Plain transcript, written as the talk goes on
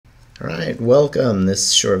Alright, welcome.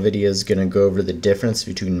 This short video is going to go over the difference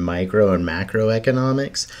between micro and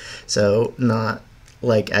macroeconomics. So not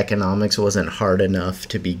like economics wasn't hard enough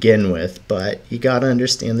to begin with, but you got to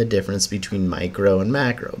understand the difference between micro and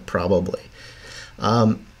macro, probably.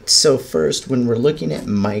 So first, when we're looking at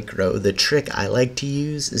micro, the trick I like to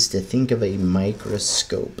use is to think of a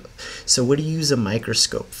microscope. So what do you use a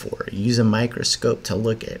microscope for? You use a microscope to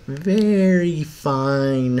look at very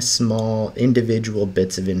fine, small, individual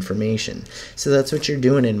bits of information. So that's what you're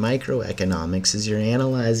doing in microeconomics, is you're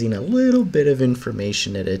analyzing a little bit of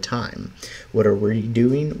information at a time. What are we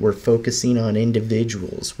doing? We're focusing on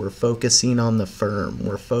individuals. We're focusing on the firm.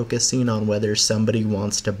 We're focusing on whether somebody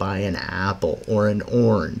wants to buy an apple or an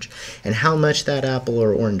orange, and how much that apple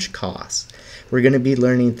or orange costs. We're going to be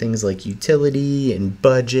learning things like utility and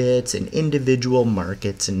budgets and individual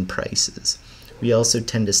markets and prices. We also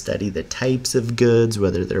tend to study the types of goods,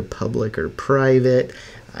 whether they're public or private,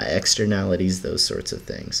 externalities, those sorts of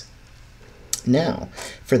things. Now,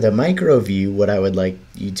 for the micro view, what I would like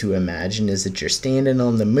you to imagine is that you're standing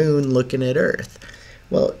on the moon looking at Earth.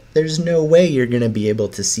 Well, there's no way you're going to be able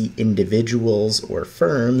to see individuals or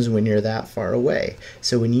firms when you're that far away.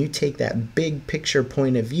 So when you take that big picture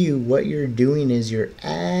point of view, what you're doing is you're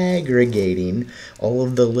aggregating all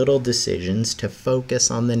of the little decisions to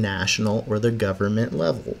focus on the national or the government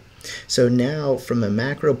level. So now, from a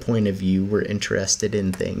macro point of view, we're interested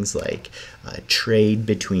in things like trade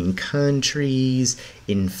between countries,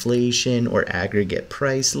 inflation or aggregate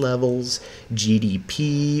price levels,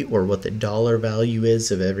 GDP or what the dollar value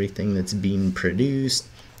is of everything that's being produced,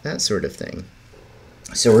 that sort of thing.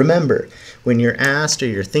 So remember, when you're asked or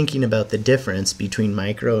you're thinking about the difference between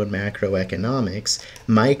micro and macroeconomics,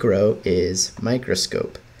 micro is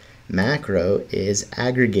microscope, macro is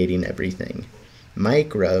aggregating everything.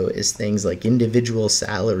 Micro is things like individual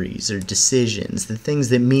salaries or decisions, the things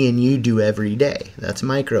that me and you do every day. That's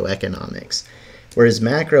microeconomics. Whereas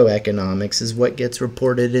macroeconomics is what gets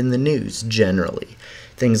reported in the news generally.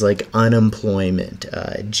 Things like unemployment,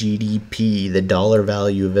 GDP, the dollar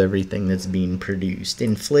value of everything that's being produced,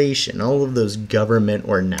 inflation, all of those government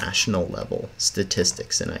or national level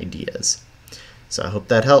statistics and ideas. So I hope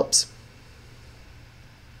that helps.